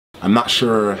I'm not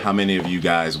sure how many of you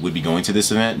guys would be going to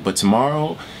this event, but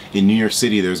tomorrow in New York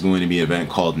City there's going to be an event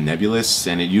called Nebulus,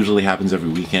 and it usually happens every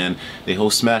weekend. They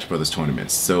host Smash Brothers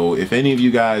tournaments. So if any of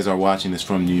you guys are watching this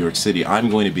from New York City, I'm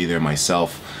going to be there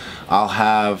myself. I'll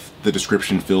have the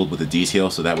description filled with the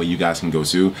details so that way you guys can go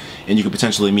too, and you can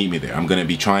potentially meet me there. I'm going to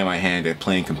be trying my hand at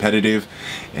playing competitive,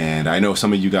 and I know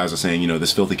some of you guys are saying, you know,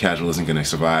 this filthy casual isn't going to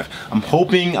survive. I'm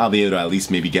hoping I'll be able to at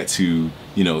least maybe get to,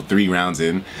 you know, 3 rounds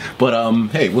in, but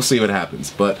hey, we'll see what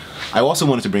happens. But I also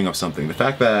wanted to bring up something. The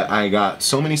fact that I got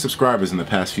so many subscribers in the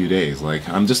past few days. Like,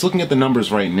 I'm just looking at the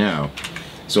numbers right now.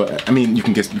 So I mean, you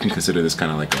can consider this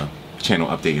kind of like a channel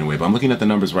update in a way, but I'm looking at the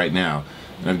numbers right now.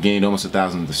 And I've gained almost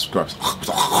 1,000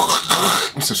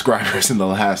 subscribers in the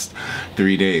last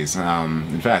 3 days.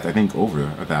 In fact, I think over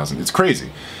 1,000. It's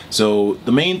crazy. So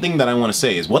the main thing that I want to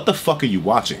say is, what the fuck are you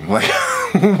watching? Like,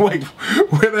 like,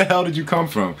 where the hell did you come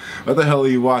from? What the hell are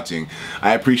you watching?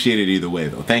 I appreciate it either way,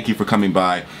 though. Thank you for coming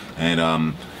by.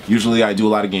 And usually I do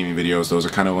a lot of gaming videos. Those are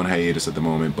kind of on hiatus at the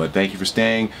moment, but thank you for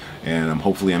staying, and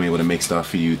hopefully I'm able to make stuff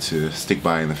for you to stick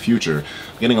by in the future.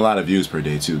 I'm getting a lot of views per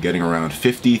day too, getting around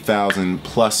 50,000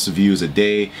 plus views a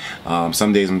day.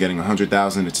 Some days I'm getting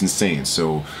 100,000. It's insane.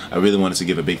 So I really wanted to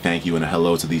give a big thank you and a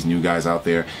hello to these new guys out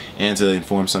there, and to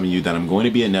inform some of you that I'm going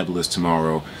to be at Nebulus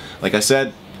tomorrow. Like I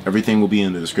said, everything will be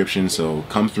in the description, so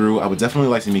come through. I would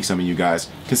definitely like to meet some of you guys,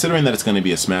 considering that it's going to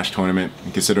be a Smash tournament,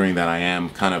 and considering that I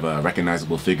am kind of a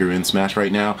recognizable figure in Smash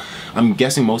right now. I'm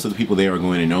guessing most of the people there are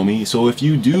going to know me, so if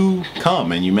you do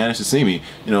come and you manage to see me,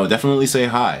 you know, definitely say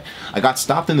hi. I got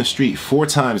stopped in the street 4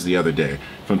 times the other day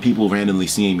from people randomly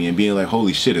seeing me and being like,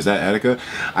 holy shit, is that Etika?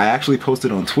 I actually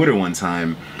posted on Twitter one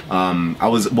time. I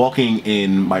was walking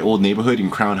in my old neighborhood in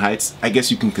Crown Heights. I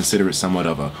guess you can consider it somewhat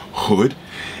of a hood.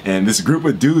 And this group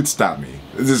of dudes stopped me.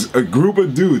 This is a group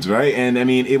of dudes, right? And I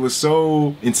mean, it was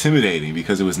so intimidating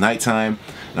because it was nighttime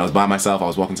and I was by myself. I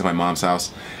was walking to my mom's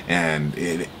house, and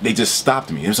they just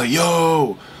stopped me. It was like,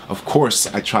 yo! Of course,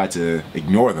 I tried to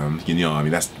ignore them. You know, I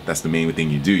mean, that's the main thing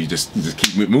you do. You just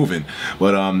keep moving.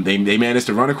 But they managed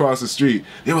to run across the street.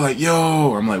 They were like,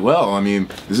 yo! I'm like, well, I mean,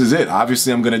 this is it.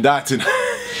 Obviously, I'm gonna die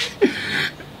tonight.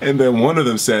 And then one of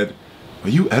them said, are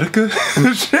you Etika?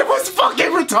 Shit was fucking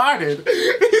retarded.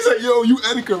 He's like, yo, you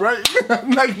Etika, right?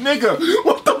 I'm like, nigga,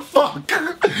 what the fuck?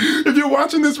 If you're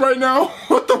watching this right now,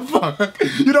 what the fuck?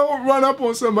 You don't run up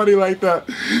on somebody like that.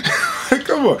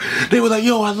 Come on. They were like,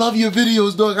 yo, I love your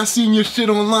videos, dog. I seen your shit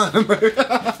online.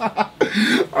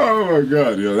 Oh my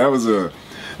god, yo, that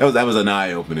was an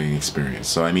eye-opening experience.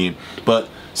 So I mean, but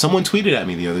someone tweeted at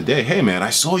me the other day, hey man,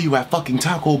 I saw you at fucking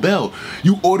Taco Bell.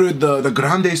 You ordered the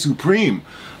Grande Supreme.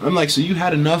 I'm like, so you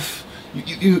had enough,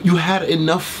 you had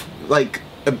enough, like,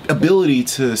 ability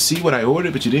to see what I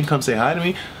ordered, but you didn't come say hi to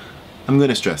me? I'm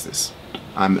gonna stress this.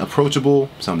 I'm approachable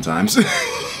sometimes.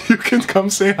 You can come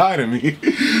say hi to me.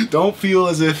 Don't feel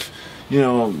as if, you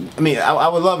know, I mean, I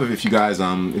would love it if you guys,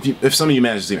 if some of you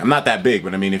manage to see me. I'm not that big,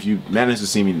 but I mean, if you manage to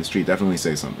see me in the street, definitely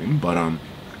say something. But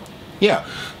yeah,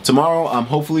 tomorrow,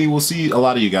 hopefully we'll see a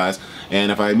lot of you guys. And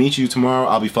if I meet you tomorrow,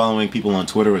 I'll be following people on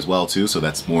Twitter as well too, so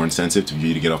that's more incentive for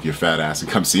you to get off your fat ass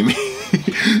and come see me.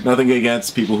 Nothing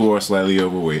against people who are slightly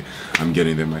overweight. I'm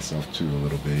getting there myself too a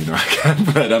little bit, you know.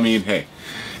 But I mean, hey,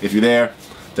 if you're there,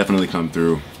 definitely come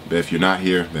through. But if you're not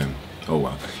here, then oh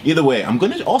well. Either way, I'm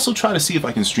going to also try to see if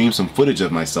I can stream some footage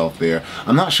of myself there.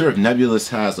 I'm not sure if Nebulus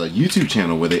has a YouTube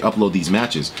channel where they upload these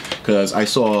matches, because I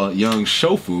saw young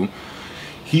Shofu.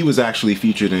 He was actually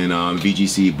featured in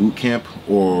VGC Boot Camp,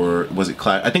 or was it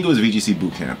I think it was VGC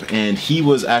Boot Camp, and he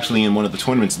was actually in one of the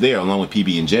tournaments there along with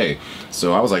PB&J.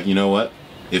 So I was like, you know what?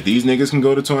 If these niggas can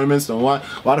go to tournaments, then why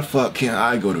the fuck can't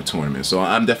I go to tournaments? So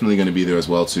I'm definitely going to be there as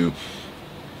well too.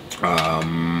 Let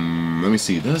me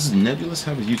see. Does Nebulus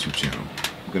have a YouTube channel?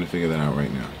 I'm going to figure that out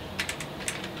right now.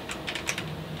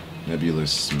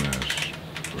 Nebulus Smash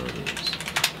Brothers.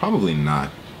 Probably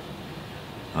not.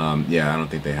 Yeah, I don't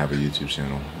think they have a YouTube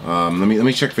channel. Let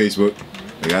me check Facebook.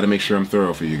 I gotta make sure I'm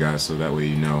thorough for you guys, so that way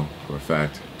you know for a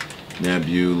fact.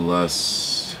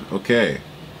 Nebulus. Okay.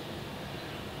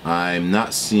 I'm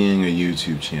not seeing a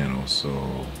YouTube channel,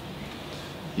 so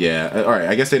yeah. All right.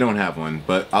 I guess they don't have one,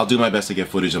 but I'll do my best to get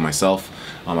footage of myself.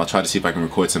 I'll try to see if I can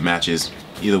record some matches.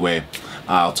 Either way,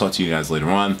 I'll talk to you guys later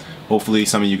on. Hopefully,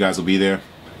 some of you guys will be there.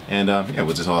 And yeah,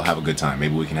 we'll just all have a good time.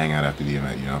 Maybe we can hang out after the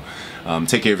event, you know.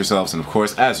 Take care of yourselves, and of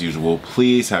course, as usual,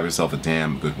 please have yourself a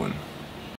damn good one.